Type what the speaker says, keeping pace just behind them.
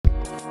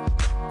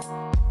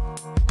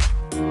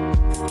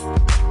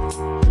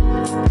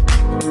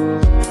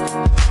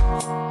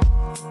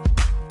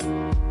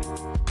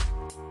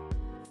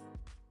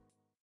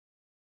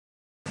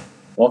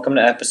Welcome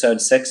to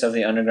episode 6 of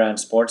the Underground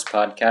Sports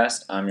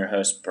Podcast. I'm your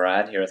host,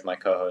 Brad, here with my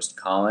co-host,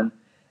 Colin.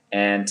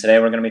 And today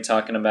we're going to be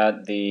talking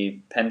about the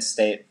Penn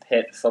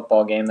State-Pitt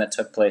football game that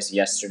took place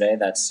yesterday,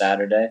 that's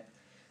Saturday,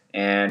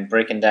 and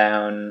breaking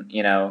down,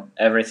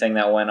 everything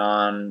that went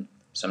on,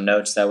 some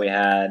notes that we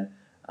had,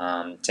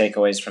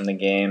 takeaways from the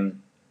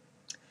game.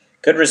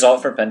 Good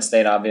result for Penn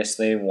State,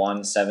 obviously,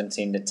 won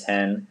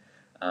 17-10.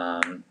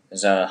 It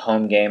was a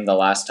home game the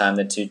last time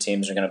the two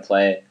teams are going to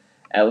play,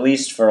 at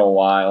least for a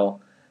while.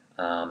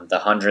 The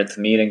 100th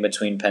meeting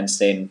between Penn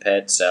State and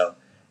Pitt. So,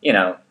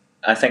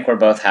 I think we're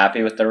both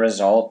happy with the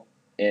result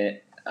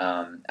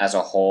as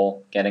a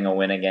whole. Getting a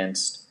win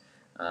against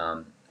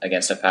a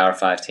Power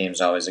 5 team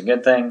is always a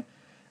good thing.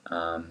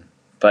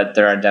 But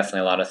there are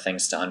definitely a lot of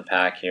things to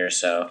unpack here.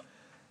 So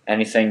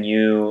anything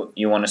you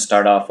want to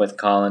start off with,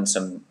 Colin,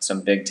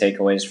 some big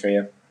takeaways for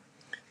you?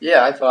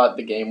 Yeah, I thought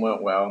the game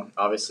went well.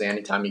 Obviously,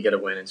 anytime you get a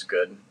win, it's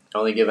good.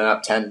 Only giving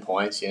up 10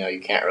 points,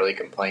 you can't really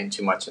complain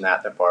too much in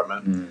that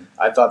department.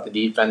 I thought the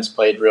defense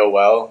played real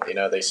well.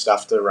 They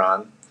stuffed the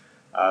run.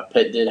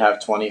 Pitt did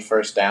have 20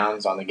 first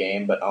downs on the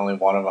game, but only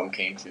one of them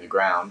came through the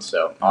ground.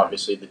 So,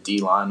 obviously, the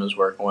D-line was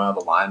working well. The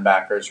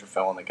linebackers were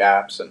filling the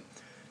gaps. And,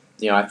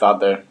 I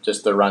thought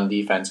the run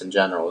defense in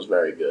general was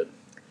very good.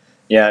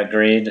 Yeah,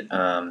 agreed.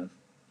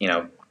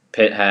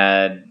 Pitt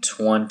had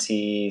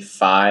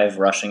 25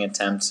 rushing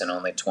attempts and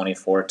only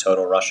 24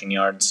 total rushing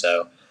yards,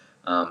 so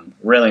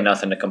really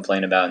nothing to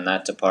complain about in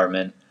that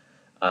department.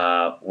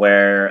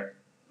 Where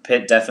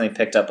Pitt definitely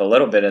picked up a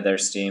little bit of their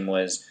steam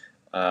was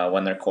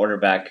when their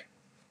quarterback,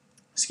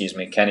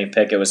 Kenny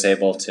Pickett, was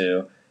able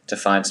to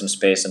find some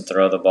space and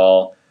throw the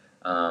ball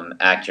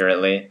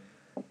accurately.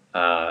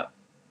 My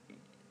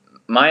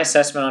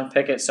assessment on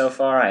Pickett so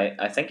far,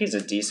 I think he's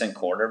a decent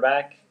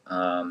quarterback.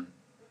 I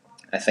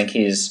think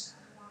he's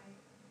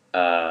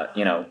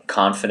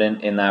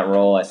confident in that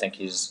role. I think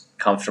he's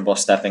comfortable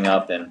stepping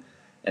up and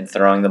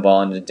throwing the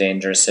ball into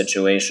dangerous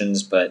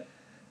situations. But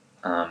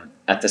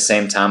at the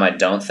same time, I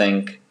don't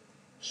think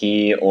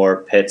he or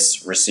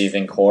Pitt's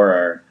receiving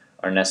core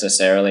are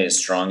necessarily as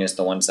strong as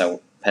the ones that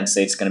Penn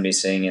State's going to be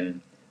seeing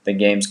in the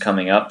games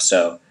coming up.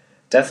 So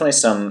definitely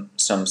some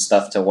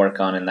stuff to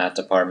work on in that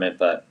department.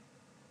 But,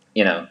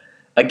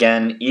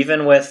 again,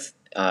 even with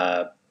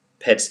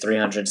Pitt's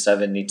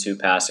 372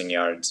 passing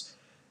yards,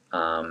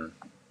 not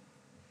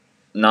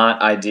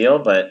ideal,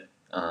 but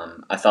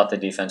I thought the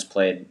defense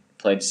played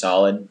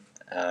solid.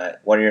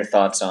 What are your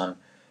thoughts on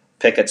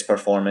Pickett's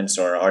performance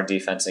or our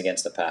defense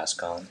against the pass,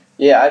 Colin?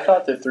 Yeah, I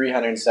thought the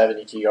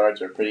 372 yards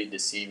were pretty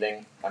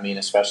deceiving.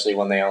 Especially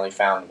when they only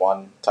found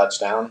one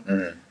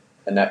touchdown,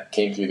 and that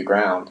came through the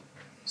ground.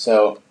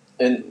 So,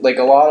 and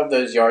a lot of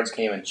those yards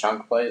came in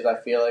chunk plays. I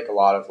feel like a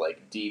lot of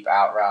deep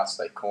out routes,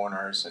 like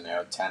corners,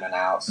 10 and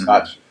out,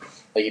 such.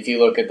 If you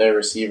look at their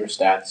receiver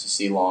stats, you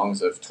see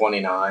longs of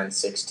 29,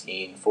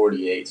 16,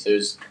 48. So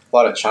there's a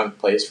lot of chunk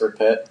plays for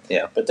Pitt.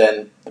 Yeah. But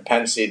then the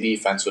Penn State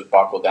defense would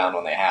buckle down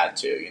when they had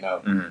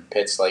to.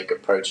 Pitt's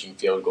approaching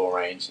field goal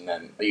range, and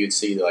then you'd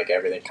see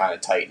everything kind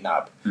of tighten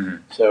up.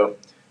 So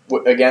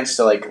against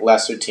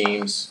lesser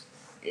teams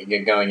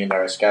going into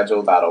our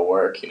schedule, that'll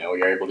work.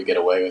 We're able to get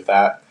away with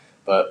that.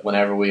 But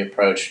whenever we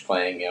approach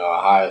playing,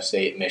 Ohio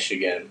State,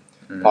 Michigan,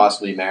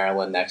 possibly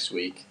Maryland next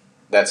week,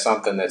 that's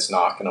something that's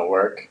not going to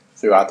work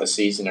throughout the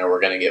season, or we're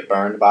going to get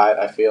burned by it,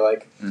 I feel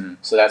like.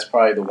 So that's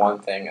probably the one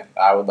thing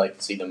I would like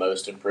to see the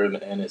most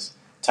improvement in, is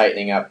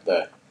tightening up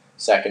the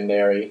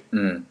secondary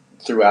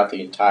throughout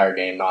the entire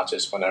game, not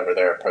just whenever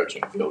they're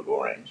approaching field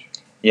goal range.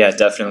 Yeah,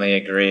 definitely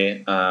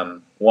agree.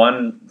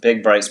 One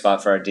big bright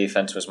spot for our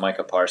defense was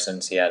Micah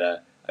Parsons. He had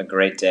a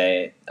great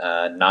day,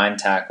 9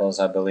 tackles,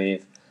 I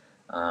believe.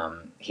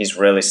 He's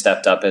really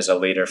stepped up as a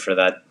leader for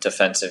that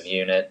defensive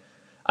unit.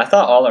 I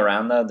thought all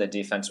around, though, the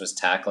defense was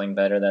tackling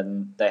better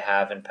than they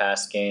have in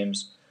past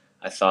games.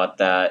 I thought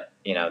that,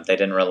 they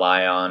didn't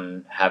rely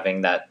on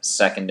having that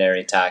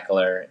secondary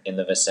tackler in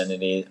the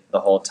vicinity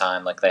the whole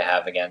time like they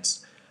have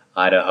against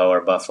Idaho or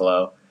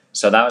Buffalo.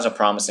 So that was a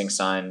promising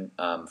sign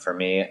for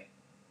me.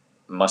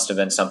 Must have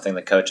been something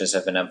the coaches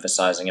have been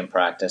emphasizing in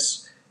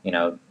practice,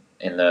 in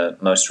the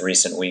most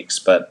recent weeks.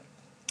 But,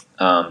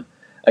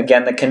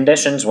 again, the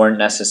conditions weren't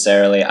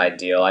necessarily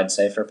ideal, I'd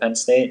say, for Penn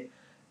State,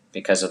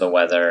 because of the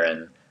weather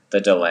and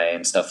the delay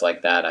and stuff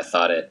like that. I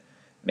thought it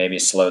maybe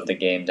slowed the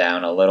game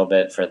down a little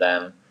bit for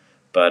them.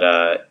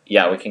 But,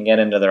 we can get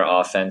into their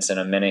offense in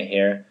a minute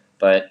here.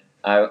 But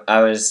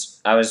I was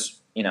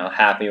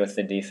happy with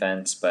the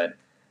defense, but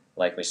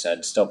like we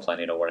said, still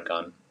plenty to work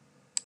on.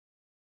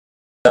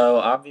 So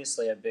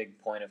obviously a big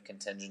point of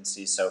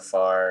contingency so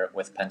far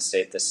with Penn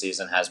State this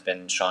season has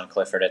been Sean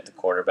Clifford at the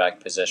quarterback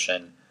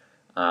position.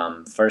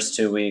 First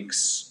 2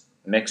 weeks,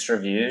 mixed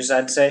reviews,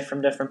 I'd say,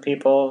 from different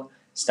people.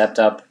 Stepped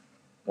up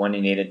when he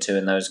needed to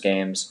in those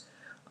games.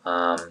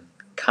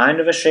 Kind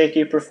of a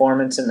shaky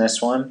performance in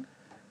this one.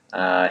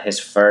 His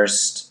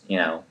first,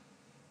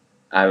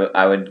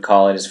 I would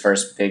call it his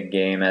first big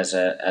game as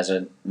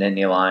a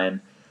Nittany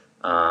Lion.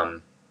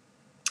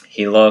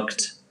 He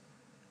looked.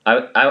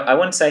 I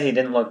wouldn't say he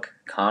didn't look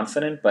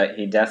confident, but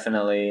he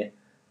definitely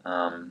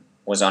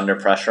was under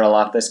pressure a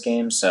lot this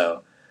game,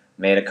 so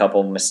made a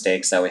couple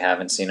mistakes that we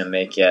haven't seen him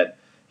make yet.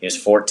 He was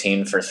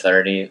 14 for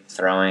 30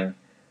 throwing,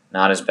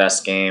 not his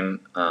best game,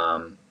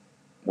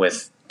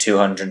 with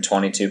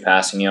 222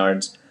 passing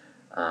yards.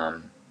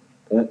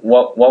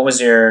 What was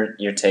your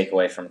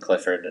takeaway from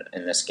Clifford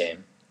in this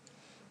game?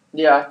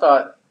 Yeah, I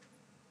thought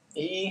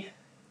he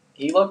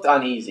looked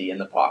uneasy in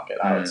the pocket,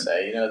 I would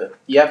say.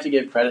 You have to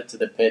give credit to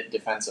the Pitt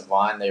defensive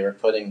line. They were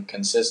putting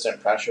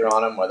consistent pressure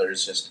on him, whether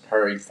it's just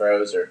hurried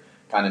throws or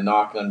kind of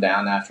knocking him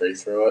down after he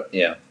threw it.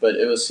 Yeah. But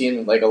it was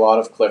seeming like a lot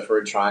of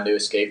Clifford trying to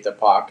escape the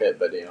pocket,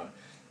 but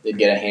they'd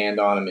get a hand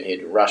on him and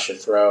he'd rush a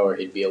throw or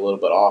he'd be a little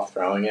bit off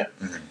throwing it.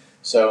 Mm-hmm.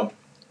 So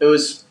it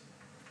was.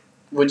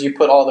 Would you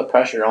put all the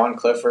pressure on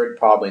Clifford?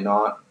 Probably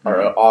not.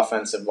 Our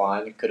offensive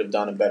line could have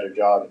done a better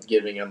job of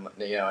giving him,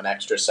 an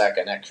extra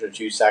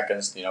 2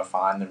 seconds,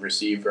 find the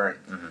receiver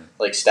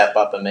and step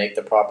up and make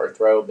the proper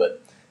throw.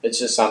 But it's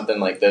just something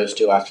like those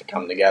two have to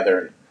come together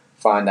and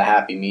find a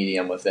happy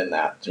medium within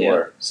that to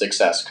where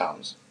success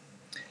comes.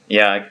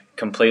 Yeah, I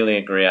completely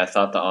agree. I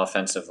thought the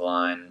offensive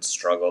line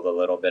struggled a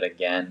little bit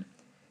again,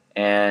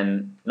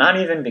 and not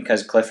even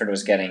because Clifford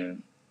was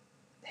getting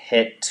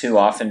hit too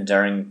often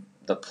during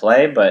the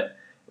play, but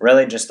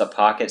really just the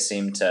pocket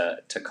seemed to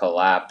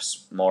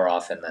collapse more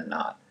often than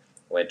not,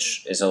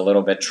 which is a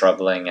little bit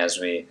troubling as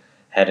we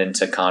head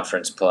into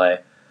conference play.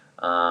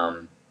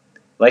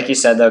 Like you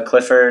said, though,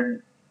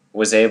 Clifford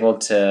was able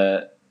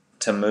to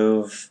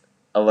move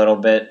a little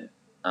bit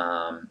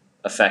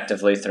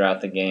effectively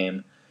throughout the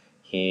game.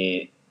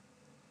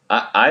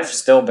 I've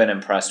still been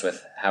impressed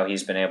with how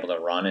he's been able to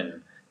run,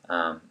 and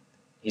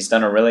he's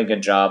done a really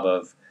good job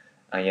of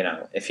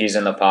if he's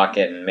in the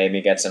pocket and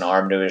maybe gets an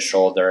arm to his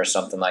shoulder or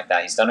something like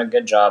that, he's done a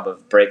good job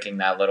of breaking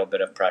that little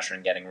bit of pressure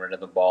and getting rid of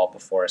the ball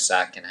before a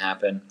sack can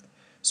happen.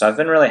 So I've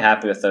been really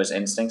happy with those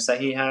instincts that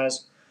he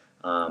has.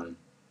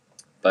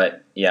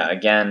 But, yeah,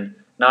 again,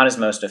 not his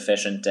most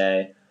efficient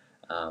day.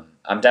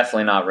 I'm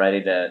definitely not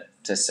ready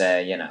to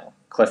say,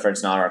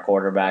 Clifford's not our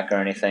quarterback or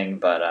anything,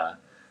 but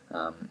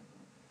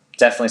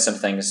definitely some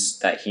things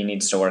that he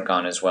needs to work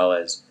on, as well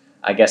as,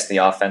 I guess, the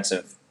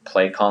offensive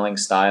play calling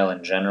style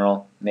in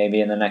general,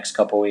 maybe in the next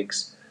couple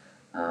weeks.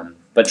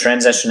 But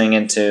transitioning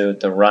into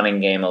the running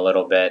game a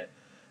little bit,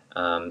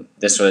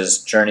 this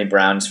was Journey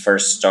Brown's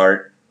first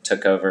start,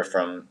 took over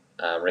from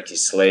Ricky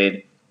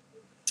Slade.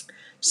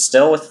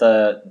 Still with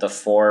the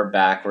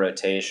 4-back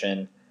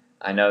rotation.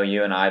 I know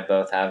you and I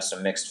both have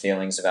some mixed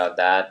feelings about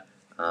that.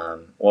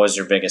 What was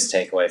your biggest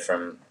takeaway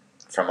from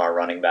our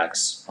running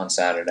backs on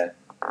Saturday?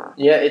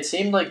 Yeah, it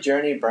seemed like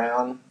Journey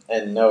Brown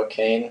and Noah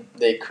Kane,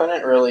 they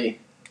couldn't really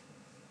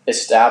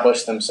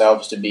establish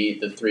themselves to be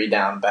the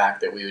 3-down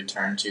back that we would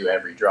turn to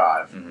every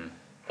drive. Mm-hmm.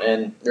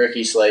 And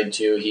Ricky Slade,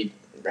 too, he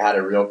had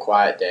a real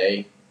quiet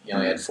day. He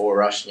only had 4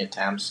 rushing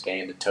attempts,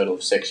 gained a total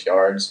of 6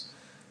 yards.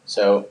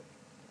 So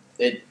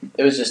it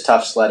was just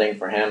tough sledding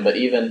for him. But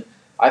even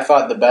I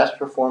thought the best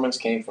performance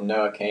came from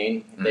Noah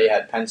Kane. They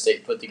had Penn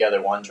State put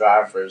together one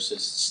drive where it was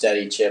just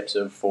steady chips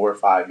of 4 or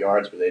 5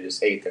 yards where they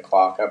just ate the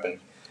clock up and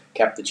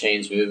kept the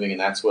chains moving, and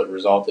that's what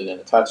resulted in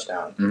a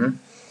touchdown. Mm-hmm.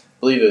 I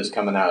believe it was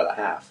coming out of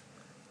the half.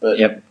 But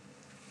yep.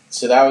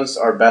 So that was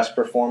our best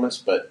performance,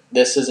 but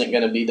this isn't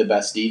going to be the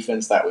best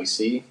defense that we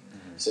see.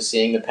 Mm-hmm. So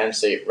seeing the Penn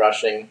State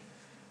rushing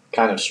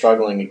kind of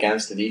struggling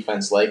against a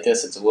defense like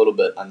this, it's a little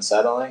bit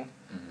unsettling.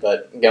 Mm-hmm.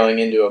 But going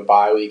into a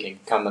bye week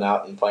and coming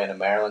out and playing a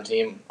Maryland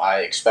team, I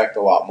expect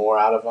a lot more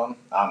out of them.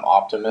 I'm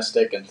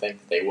optimistic and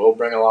think they will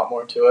bring a lot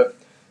more to it.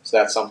 So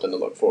that's something to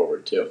look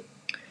forward to.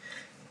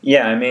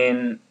 Yeah, I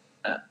mean,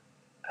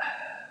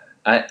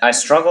 I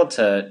struggle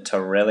to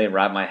really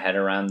wrap my head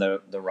around the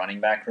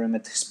running back room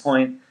at this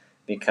point,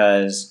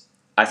 because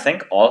I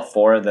think all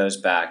 4 of those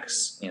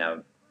backs,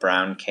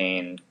 Brown,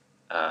 Kane,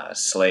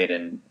 Slade,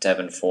 and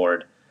Devin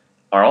Ford,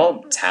 are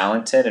all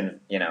talented and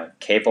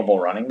capable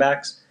running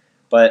backs.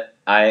 But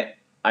I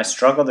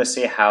struggle to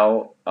see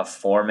how a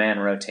 4-man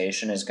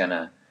rotation is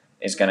gonna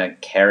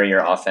carry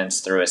your offense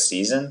through a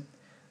season.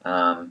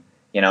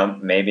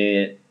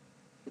 Maybe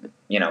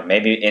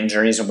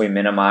injuries will be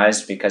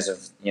minimized because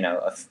of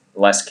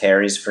less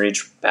carries for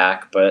each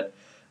back, but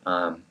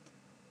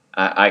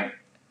I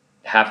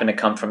happen to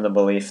come from the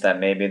belief that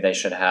maybe they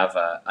should have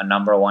a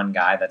number 1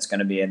 guy that's going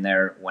to be in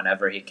there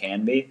whenever he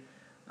can be.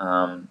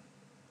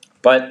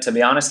 But to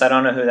be honest, I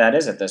don't know who that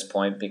is at this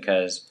point,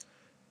 because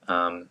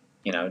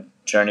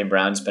Journey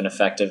Brown's been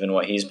effective in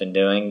what he's been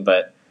doing,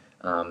 but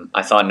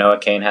I thought Noah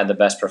Kane had the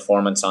best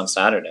performance on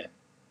Saturday.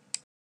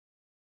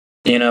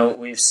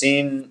 We've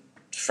seen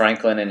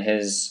Franklin and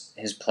his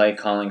play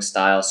calling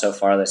style so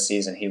far this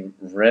season. He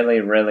really,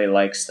 really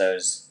likes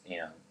those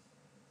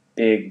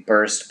big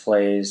burst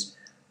plays,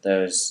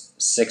 those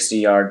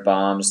 60-yard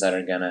bombs that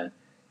are gonna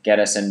get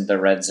us into the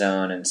red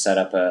zone and set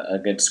up a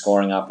good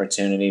scoring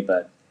opportunity.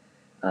 But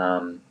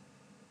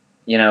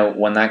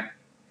when that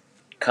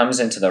comes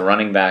into the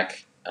running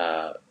back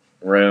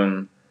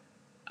room,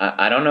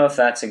 I don't know if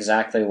that's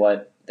exactly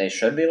what they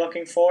should be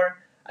looking for.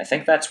 I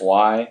think that's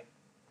why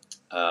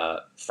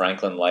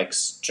Franklin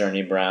likes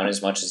Journey Brown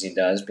as much as he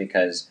does,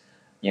 because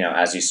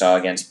as you saw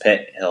against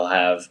Pitt, he'll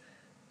have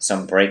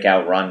some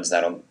breakout runs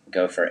that'll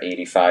go for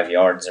 85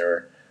 yards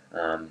or,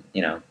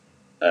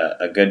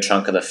 a good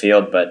chunk of the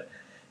field. But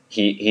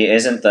he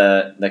isn't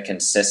the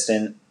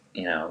consistent,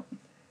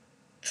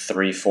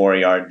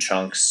 3-4 yard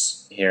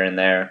chunks here and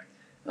there,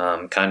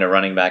 kind of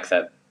running back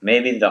that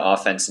maybe the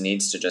offense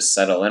needs to just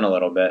settle in a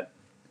little bit.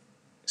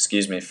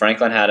 Excuse me.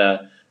 Franklin had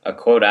a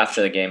quote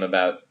after the game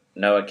about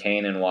Noah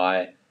Cain and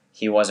why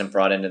he wasn't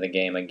brought into the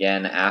game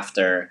again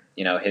after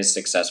his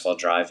successful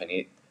drive,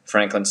 and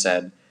Franklin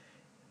said,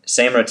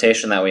 same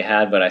rotation that we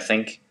had, but I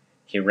think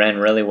he ran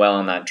really well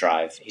on that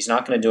drive. He's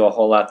not going to do a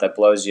whole lot that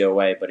blows you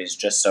away, but he's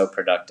just so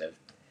productive.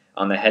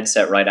 On the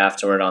headset right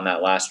afterward on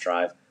that last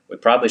drive, we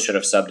probably should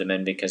have subbed him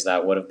in because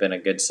that would have been a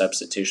good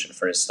substitution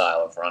for his style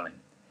of running.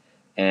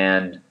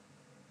 And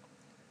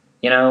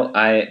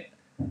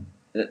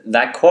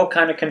that quote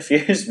kind of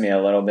confused me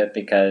a little bit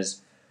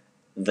because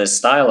the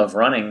style of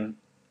running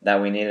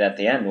that we needed at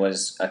the end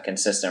was a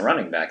consistent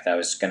running back that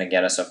was going to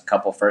get us a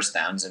couple first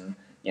downs and,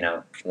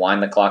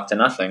 wind the clock to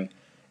nothing.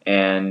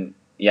 And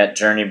yet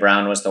Journey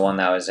Brown was the one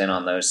that was in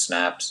on those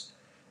snaps.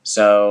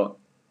 So,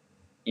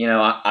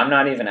 I'm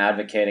not even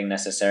advocating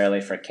necessarily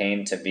for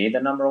Cain to be the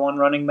number one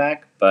running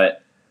back,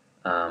 but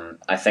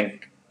I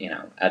think,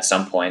 at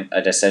some point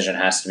a decision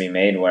has to be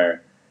made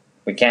where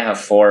we can't have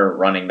 4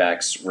 running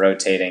backs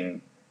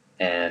rotating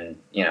and,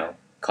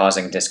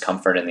 causing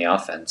discomfort in the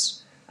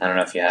offense. I don't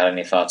know if you had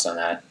any thoughts on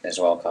that as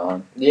well,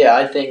 Colin. Yeah,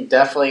 I think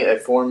definitely a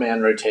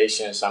 4-man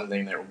rotation is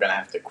something that we're going to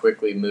have to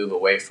quickly move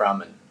away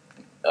from and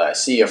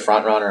see a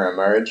front runner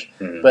emerge.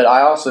 Mm-hmm. But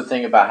I also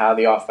think about how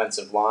the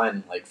offensive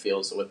line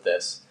feels with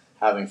this,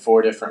 having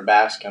 4 different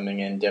backs coming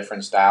in,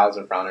 different styles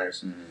of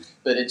runners. Mm-hmm.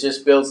 But it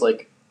just feels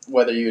like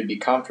whether you would be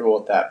comfortable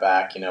with that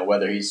back,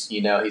 whether he's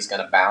he's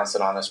going to bounce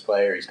it on this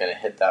play or he's going to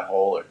hit that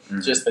hole, or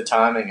Mm-hmm. just the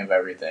timing of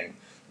everything.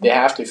 They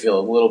have to feel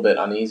a little bit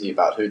uneasy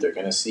about who they're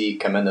going to see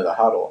come into the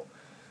huddle.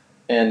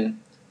 And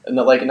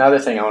another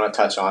thing I want to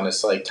touch on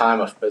is time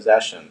of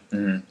possession,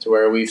 Mm-hmm. to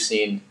where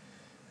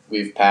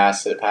we've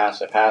passed it,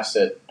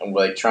 and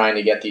we're trying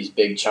to get these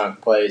big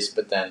chunk plays,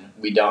 but then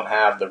we don't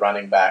have the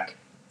running back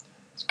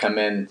come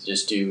in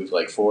just do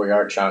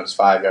 4-yard chunks,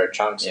 5-yard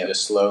chunks, Yep. and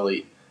just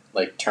slowly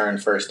turn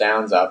first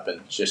downs up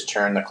and just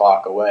churn the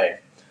clock away.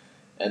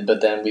 But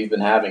then we've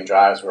been having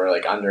drives where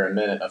under a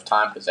minute of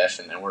time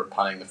possession and we're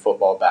punting the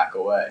football back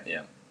away.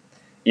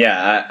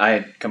 Yeah,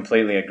 I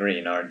completely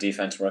agree. Our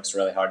defense works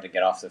really hard to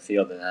get off the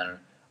field, and then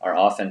our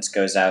offense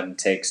goes out and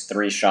takes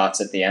 3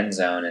 shots at the end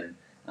zone,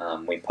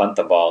 and we punt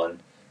the ball. And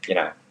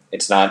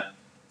it's not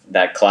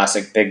that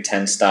classic Big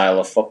Ten style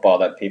of football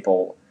that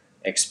people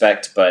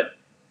expect. But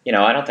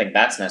I don't think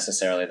that's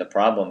necessarily the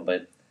problem.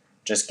 But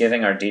just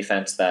giving our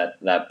defense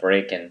that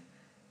break, and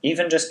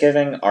even just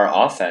giving our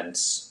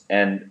offense,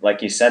 and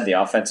like you said, the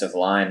offensive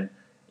line,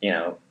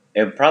 it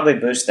would probably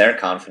boost their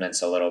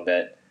confidence a little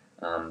bit.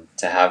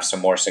 To have some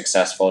more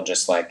successful,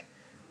 4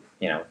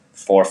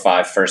 or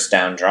 5 first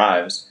down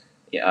drives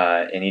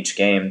in each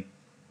game.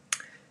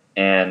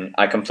 And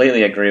I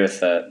completely agree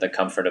with the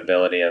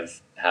comfortability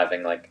of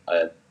having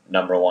a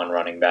number one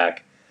running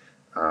back.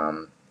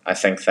 I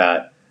think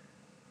that,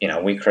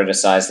 we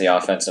criticized the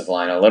offensive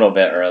line a little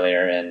bit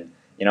earlier, and,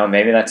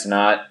 maybe that's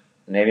not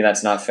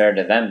fair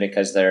to them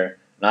because they're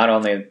not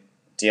only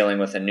dealing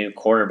with a new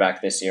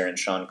quarterback this year in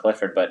Sean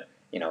Clifford, but,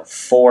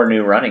 4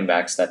 new running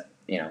backs that,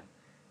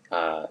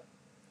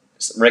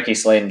 Ricky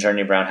Slade and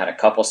Journey Brown had a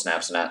couple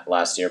snaps in that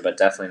last year, but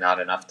definitely not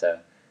enough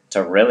to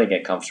really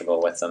get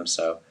comfortable with them.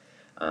 So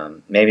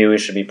maybe we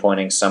should be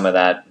pointing some of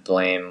that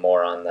blame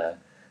more on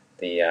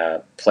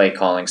the play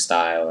calling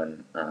style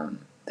and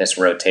this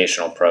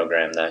rotational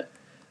program that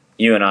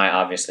you and I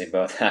obviously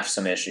both have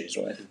some issues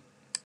with.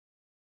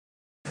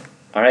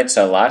 All right,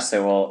 so lastly,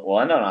 we'll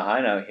end on a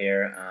high note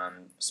here.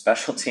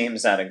 Special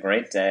teams had a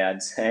great day,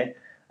 I'd say.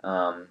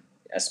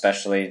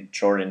 Especially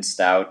Jordan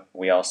Stout.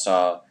 We all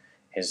saw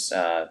his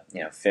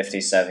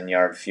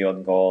 57-yard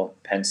field goal,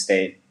 Penn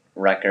State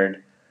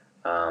record.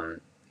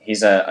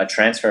 He's a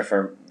transfer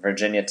for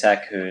Virginia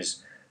Tech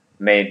who's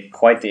made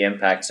quite the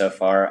impact so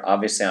far.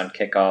 Obviously on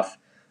kickoff,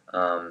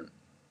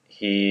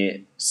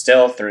 he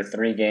still through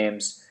 3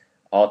 games,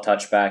 all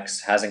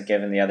touchbacks, hasn't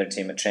given the other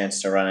team a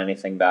chance to run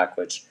anything back,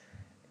 which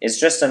is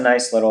just a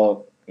nice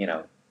little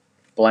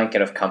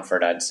blanket of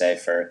comfort, I'd say,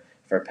 for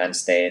Penn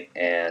State,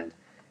 and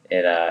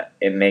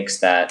it makes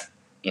that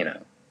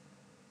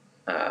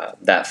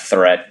that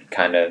threat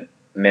kind of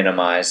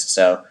minimized.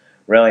 So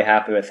really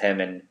happy with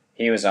him, and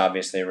he was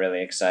obviously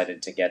really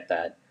excited to get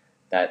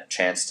that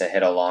chance to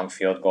hit a long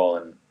field goal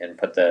and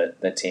put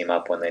the team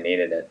up when they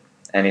needed it.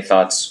 Any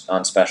thoughts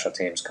on special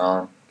teams,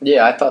 Colin?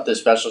 Yeah, I thought the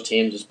special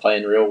teams was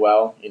playing real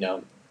well.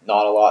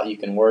 Not a lot you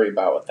can worry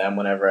about with them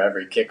whenever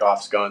every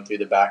kickoff's going through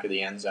the back of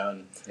the end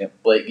zone. Yep.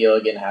 Blake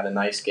Gilligan had a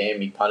nice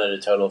game. He punted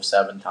a total of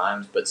 7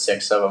 times, but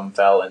 6 of them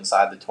fell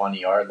inside the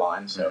 20-yard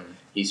line. So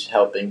he's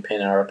helping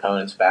pin our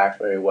opponents back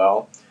very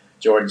well.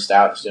 Jordan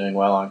Stout's doing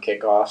well on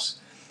kickoffs.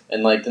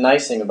 And the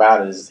nice thing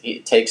about it is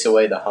it takes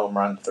away the home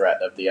run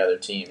threat of the other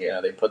team.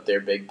 They put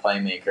their big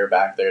playmaker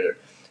back there to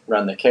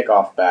run the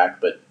kickoff back,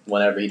 but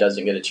whenever he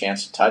doesn't get a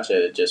chance to touch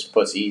it, it just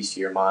puts ease to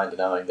your mind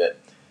knowing that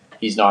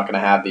he's not going to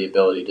have the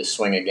ability to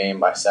swing a game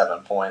by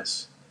 7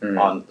 points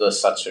on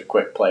such a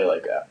quick play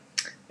like that.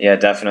 Yeah,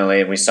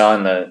 definitely. We saw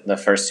in the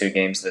first 2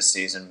 games this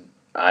season,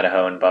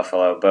 Idaho and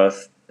Buffalo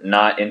both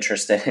not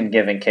interested in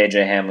giving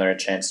KJ Hamler a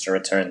chance to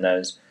return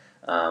those.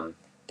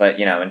 But,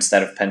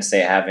 instead of Penn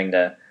State having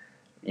to,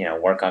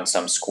 work on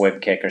some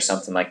squib kick or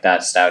something like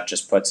that, Stout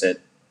just puts it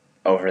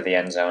over the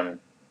end zone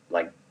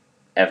like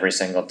every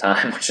single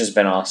time, which has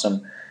been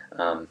awesome.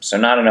 So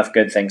not enough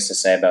good things to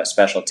say about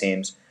special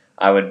teams.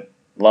 I would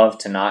love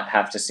to not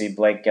have to see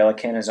Blake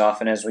Gillikin as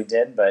often as we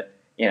did, but,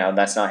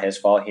 that's not his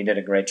fault. He did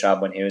a great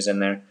job when he was in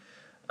there.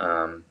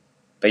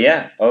 But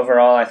yeah,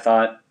 overall, I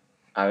thought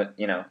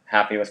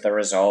happy with the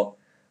result.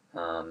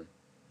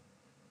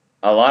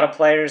 A lot of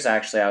players,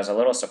 actually, I was a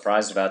little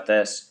surprised about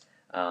this.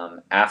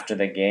 After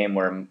the game,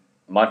 were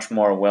much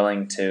more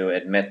willing to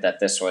admit that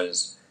this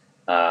was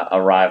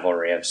a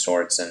rivalry of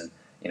sorts, and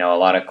a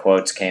lot of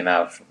quotes came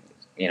out.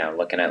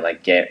 Looking at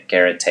like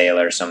Garrett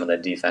Taylor, some of the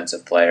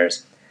defensive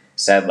players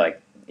said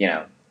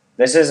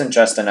this isn't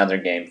just another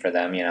game for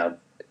them.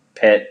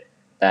 Pitt,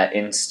 that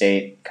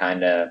in-state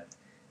kind of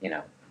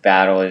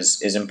battle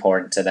is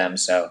important to them.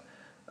 So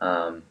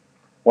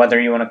whether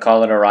you want to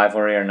call it a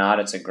rivalry or not,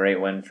 it's a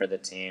great win for the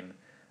team.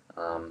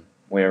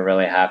 We were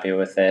really happy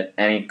with it.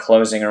 Any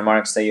closing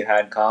remarks that you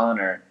had, Colin,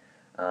 or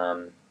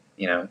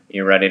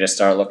you ready to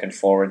start looking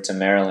forward to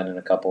Maryland in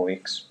a couple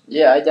weeks?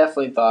 Yeah, I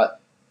definitely thought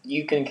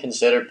you can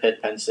consider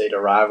Pitt-Penn State a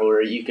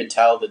rivalry. You could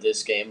tell that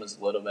this game was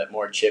a little bit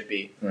more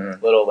chippy, a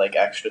little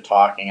extra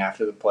talking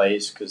after the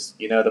plays because,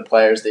 the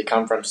players, they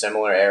come from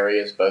similar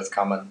areas, both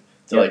coming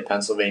to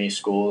Pennsylvania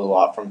school, a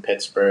lot from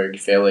Pittsburgh,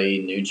 Philly,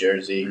 New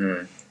Jersey,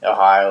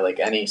 Ohio,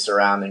 any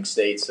surrounding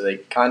states. So they're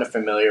kind of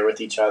familiar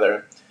with each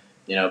other.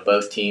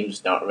 Both teams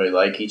don't really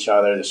like each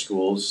other. The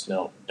schools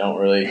don't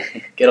really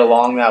get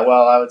along that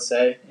well, I would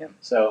say. Yeah.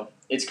 So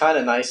it's kind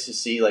of nice to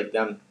see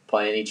them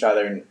playing each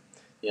other and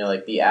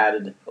the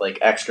added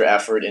extra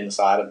effort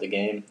inside of the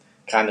game.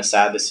 Kind of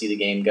sad to see the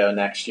game go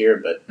next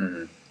year, but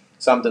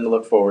something to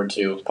look forward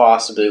to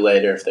possibly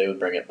later if they would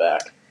bring it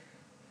back.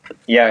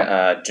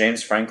 Yeah,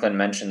 James Franklin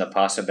mentioned the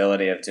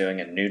possibility of doing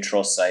a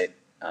neutral site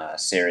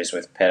series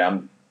with Pitt.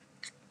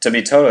 To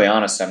be totally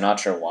honest, I'm not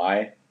sure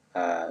why.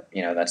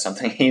 That's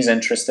something he's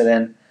interested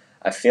in.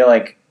 I feel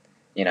like,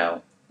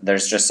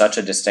 there's just such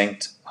a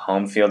distinct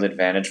home field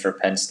advantage for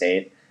Penn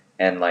State.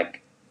 And,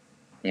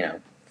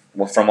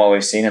 from what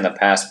we've seen in the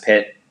past,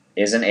 Pitt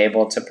isn't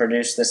able to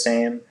produce the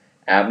same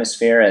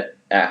atmosphere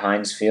at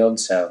Heinz Field.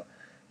 So,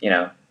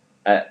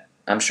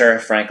 I'm sure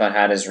Franklin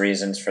had his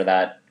reasons for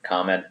that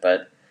comment.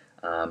 But,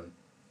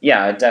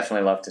 I'd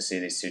definitely love to see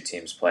these 2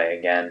 teams play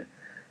again.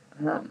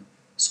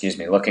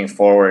 Looking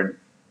forward,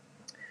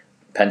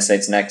 Penn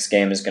State's next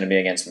game is going to be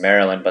against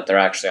Maryland, but they're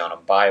actually on a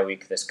bye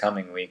week this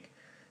coming week.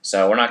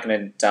 So we're not going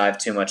to dive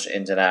too much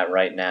into that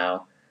right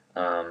now.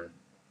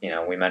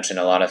 We mentioned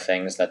a lot of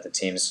things that the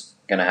team's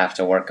going to have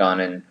to work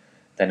on in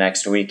the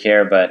next week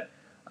here, but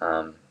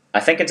I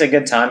think it's a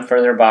good time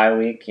for their bye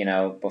week,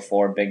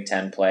 before Big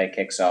Ten play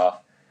kicks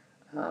off.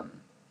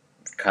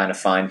 Kind of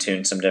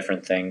fine-tune some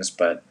different things,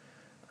 but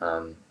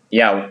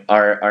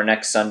our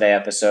next Sunday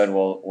episode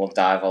we'll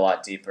dive a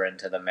lot deeper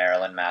into the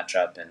Maryland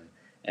matchup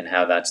and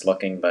how that's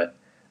looking. But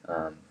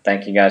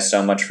thank you guys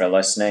so much for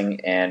listening,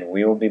 and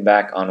we will be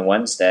back on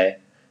Wednesday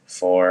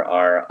for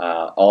our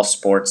all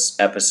sports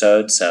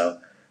episode. So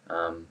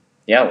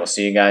we'll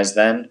see you guys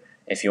then.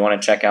 If you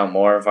want to check out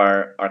more of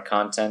our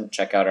content,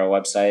 check out our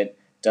website,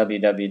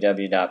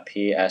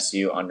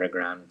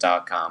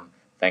 www.psuunderground.com.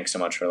 Thanks so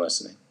much for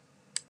listening.